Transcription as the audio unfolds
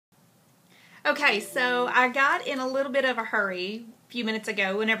Okay, so I got in a little bit of a hurry a few minutes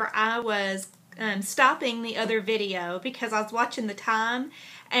ago whenever I was stopping the other video because I was watching the time,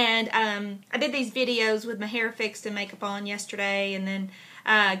 and I did these videos with my hair fixed and makeup on yesterday, and then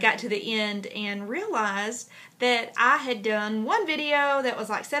got to the end and realized that I had done one video that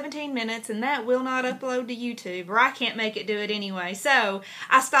was like 17 minutes and that will not upload to YouTube, or I can't make it do it anyway. So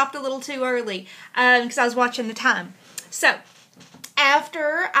I stopped a little too early because I was watching the time. So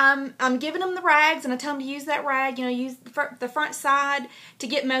after I'm giving them the rags, and I tell them to use that rag, use the front side to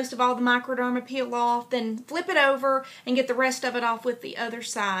get most of all the microderma peel off, then flip it over and get the rest of it off with the other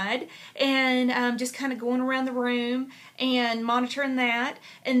side, and just kind of going around the room and monitoring that.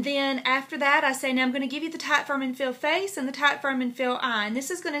 And then after that, I say, now I'm going to give you the tight, firm, and fill face and the tight, firm, and fill eye, and this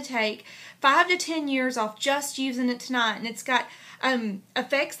is going to take 5 to 10 years off just using it tonight, and it's got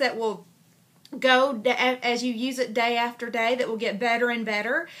effects that will go as you use it day after day that will get better and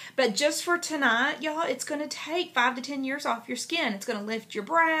better. But just for tonight, y'all, it's going to take 5 to 10 years off your skin. It's going to lift your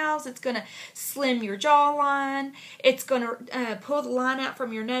brows. It's going to slim your jawline. It's going to pull the line out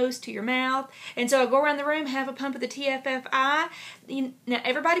from your nose to your mouth. And so I go around the room, have a pump of the TFFI. Now,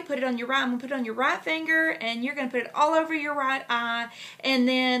 everybody put it on your right. I'm going to put it on your right finger, and you're going to put it all over your right eye. And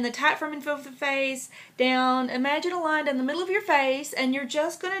then the tight, firm, and fill the face down. Imagine a line down the middle of your face, and you're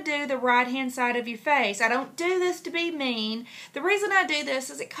just going to do the right-hand side of your face. I don't do this to be mean. The reason I do this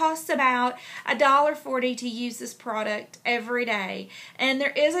is it costs about $1.40 to use this product every day. And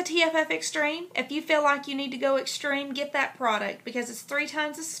there is a TFF Extreme. If you feel like you need to go extreme, get that product because it's 3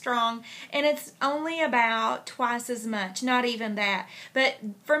 times as strong, and it's only about twice as much, not even that. But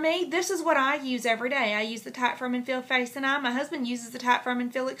for me, this is what I use every day. I use the tight, firm, and fill face and eye. My husband uses the tight, firm,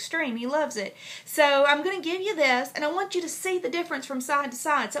 and fill extreme. He loves it. So I'm going to give you this, and I want you to see the difference from side to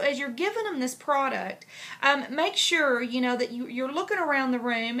side. So as you're giving them this product, make sure that you're looking around the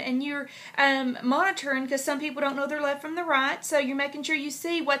room and you're monitoring, because some people don't know their left from the right. So you're making sure you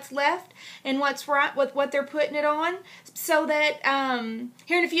see what's left and what's right with what they're putting it on, so that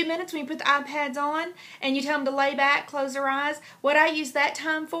here in a few minutes when you put the iPads on and you tell them to lay back, close their eyes, what I use that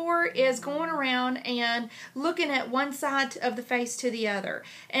time for is going around and looking at one side of the face to the other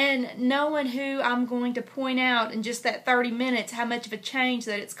and knowing who I'm going to point out in just that 30 minutes, how much of a change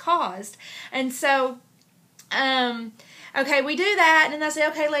that it's caused. And so okay, we do that, and then I say,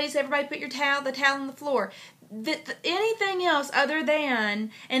 okay, ladies, everybody put the towel on the floor. Anything else other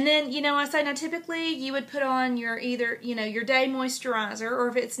than, and then, I say, now typically you would put on your your day moisturizer, or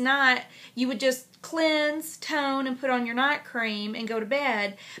if it's not, you would just cleanse, tone, and put on your night cream and go to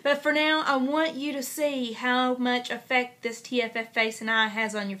bed. But for now, I want you to see how much effect this TFF Face and Eye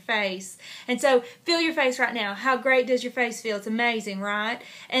has on your face. And so, feel your face right now. How great does your face feel? It's amazing, right?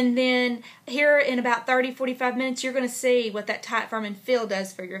 And then, here in about 30-45 minutes, you're going to see what that tight, firm, and fill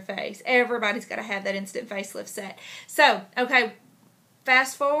does for your face. Everybody's got to have that instant facelift set. So, okay,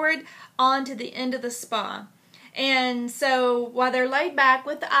 fast forward on to the end of the spa. And so while they're laid back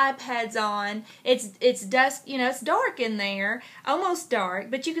with the iPads on, it's dusk, it's dark in there, almost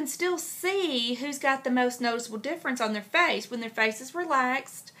dark, but you can still see who's got the most noticeable difference on their face. When their face is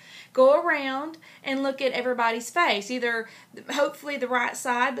relaxed, go around and look at everybody's face, either hopefully the right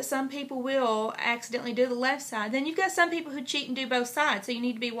side, but some people will accidentally do the left side. Then you've got some people who cheat and do both sides, so you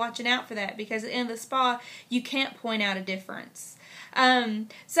need to be watching out for that, because at the end of the spa, you can't point out a difference.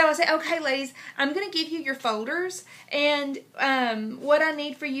 So I say, okay, ladies, I'm going to give you your folders, and what I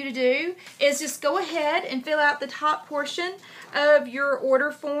need for you to do is just go ahead and fill out the top portion of your order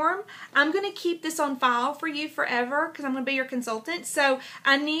form. I'm going to keep this on file for you forever because I'm going to be your consultant, so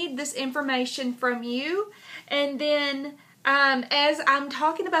I need this information from you. And then as I'm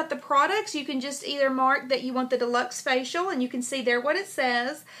talking about the products, you can just either mark that you want the deluxe facial, and you can see there what it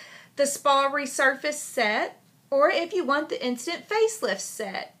says, the spa resurface set, or if you want the instant facelift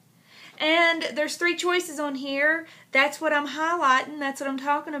set. And there's 3 choices on here. That's what I'm highlighting. That's what I'm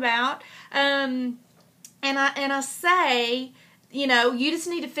talking about. And I say, you just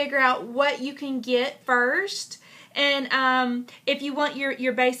need to figure out what you can get first. And if you want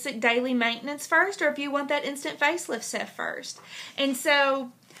your basic daily maintenance first, or if you want that instant facelift set first. And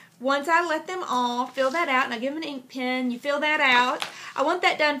so once I let them all fill that out, and I give them an ink pen, you fill that out. I want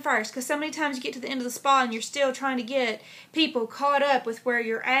that done first, because so many times you get to the end of the spa and you're still trying to get people caught up with where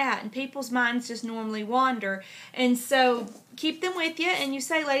you're at, and people's minds just normally wander. And so keep them with you, and you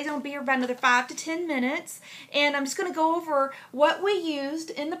say, ladies, I'm going to be here about another 5 to 10 minutes, and I'm just going to go over what we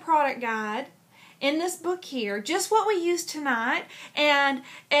used in the product guide, in this book here, just what we used tonight, and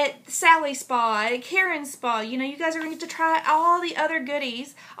at Sally's spa, at Karen's spa. You know, you guys are going to get to try all the other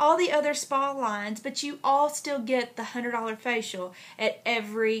goodies, all the other spa lines, but you all still get the $100 facial at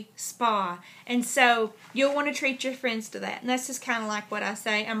every spa. And so you'll want to treat your friends to that. And that's just kind of like what I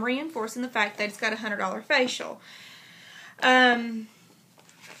say. I'm reinforcing the fact that it's got a $100 facial.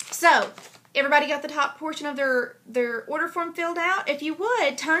 So everybody got the top portion of their order form filled out? If you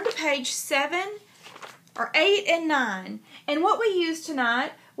would, turn to page 7 or 8 and 9. And what we used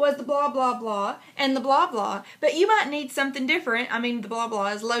tonight was the blah, blah, blah and the blah, blah. But you might need something different. I mean, the blah, blah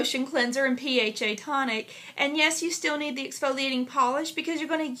is lotion, cleanser, and PHA tonic. And yes, you still need the exfoliating polish because you're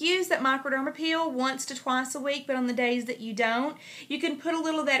going to use that microderma peel once to twice a week. But on the days that you don't, you can put a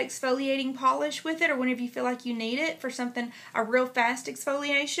little of that exfoliating polish with it, or whenever you feel like you need it for something, a real fast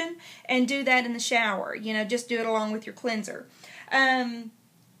exfoliation, and do that in the shower. You know, just do it along with your cleanser. And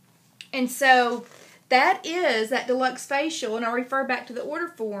so that is that deluxe facial, and I'll refer back to the order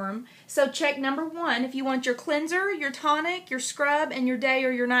form. So check number 1 if you want your cleanser, your tonic, your scrub, and your day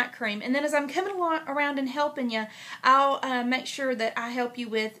or your night cream. And then as I'm coming around and helping you, I'll make sure that I help you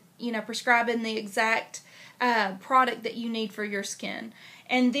with, you know, prescribing the exact product that you need for your skin.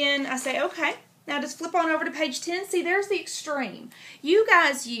 And then I say, okay, now just flip on over to page 10. See, there's the extreme. You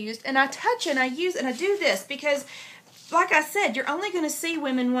guys used, and I touch and I use and I do this because, like I said, you're only going to see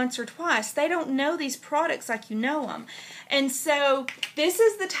women once or twice. They don't know these products like you know them. And so this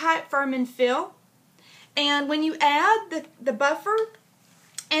is the Type Firm and Fill. And when you add the buffer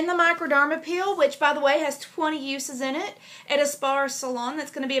and the microderma peel, which by the way has 20 uses in it at a spa or salon,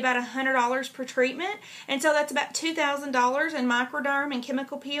 that's going to be about $100 per treatment. And so that's about $2,000 in microderm and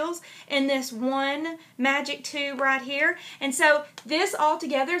chemical peels in this one magic tube right here. And so this all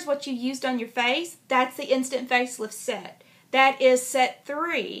together is what you used on your face. That's the Instant Facelift set. That is set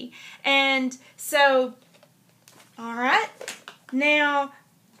 3. And so, all right, now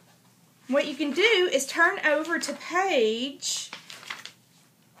what you can do is turn over to page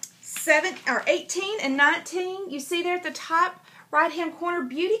 18 and 19. You see there at the top right hand corner,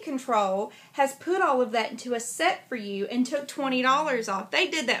 Beauty Control has put all of that into a set for you and took $20 off. They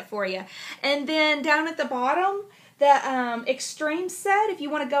did that for you. And then down at the bottom, the Extreme set, if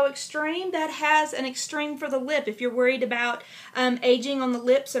you want to go extreme, that has an extreme for the lip. If you're worried about aging on the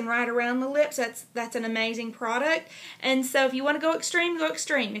lips and right around the lips, that's an amazing product. And so if you want to go extreme, go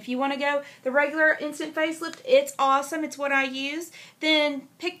extreme. If you want to go the regular Instant Facelift, it's awesome. It's what I use. Then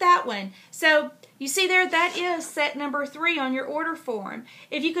pick that one. So you see there, that is set number 3 on your order form.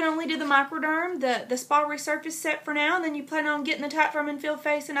 If you can only do the microderm, the spa resurface set for now, and then you plan on getting the Type Firm and Fill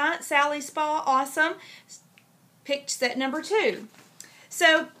Face and Night, Sally's Spa, awesome. Picked set number 2.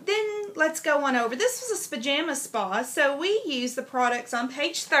 So then let's go on over. This was a pajama spa, so we use the products on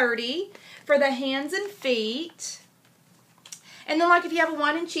page 30 for the hands and feet. And then like if you have a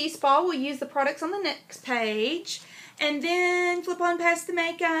wine and cheese spa, we'll use the products on the next page. And then flip on past the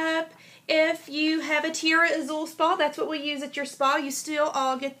makeup. If you have a Tierra Azul spa, that's what we use at your spa. You still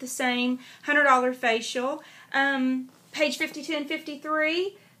all get the same $100 facial. Page 52 and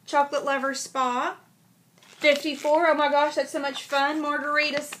 53, Chocolate Lover Spa. 54, oh my gosh, that's so much fun.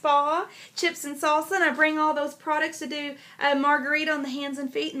 Margarita Spa, chips and salsa, and I bring all those products to do a margarita on the hands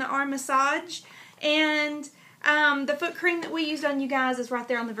and feet and the arm massage. And the foot cream that we used on you guys is right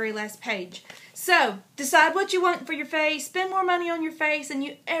there on the very last page. So, decide what you want for your face. Spend more money on your face than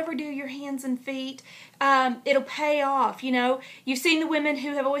you ever do your hands and feet. It'll pay off, you know. You've seen the women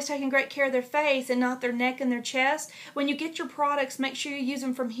who have always taken great care of their face and not their neck and their chest. When you get your products, make sure you use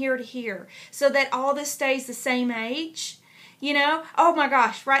them from here to here so that all this stays the same age. You know, oh my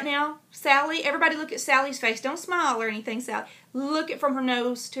gosh, right now, Sally, everybody look at Sally's face. Don't smile or anything, Sally. Look at from her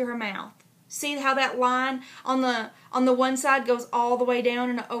nose to her mouth. See how that line on the one side goes all the way down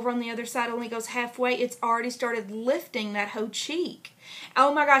and over on the other side only goes halfway? It's already started lifting that whole cheek.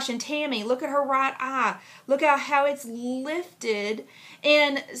 Oh my gosh, and Tammy, look at her right eye. Look at how it's lifted.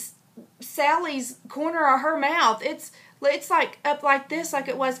 And Sally's corner of her mouth, it's like up like this like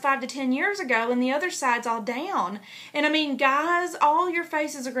it was 5 to 10 years ago, and the other side's all down. And I mean, guys, all your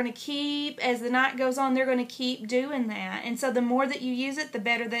faces are going to keep, as the night goes on, they're going to keep doing that. And so the more that you use it, the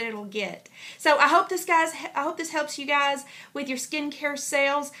better that it'll get. So I hope this helps you guys with your skincare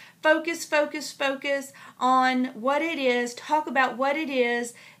sales. Focus, focus, focus on what it is. Talk about what it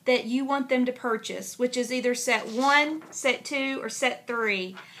is that you want them to purchase, which is either set 1, set 2, or set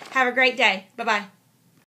 3. Have a great day. Bye-bye.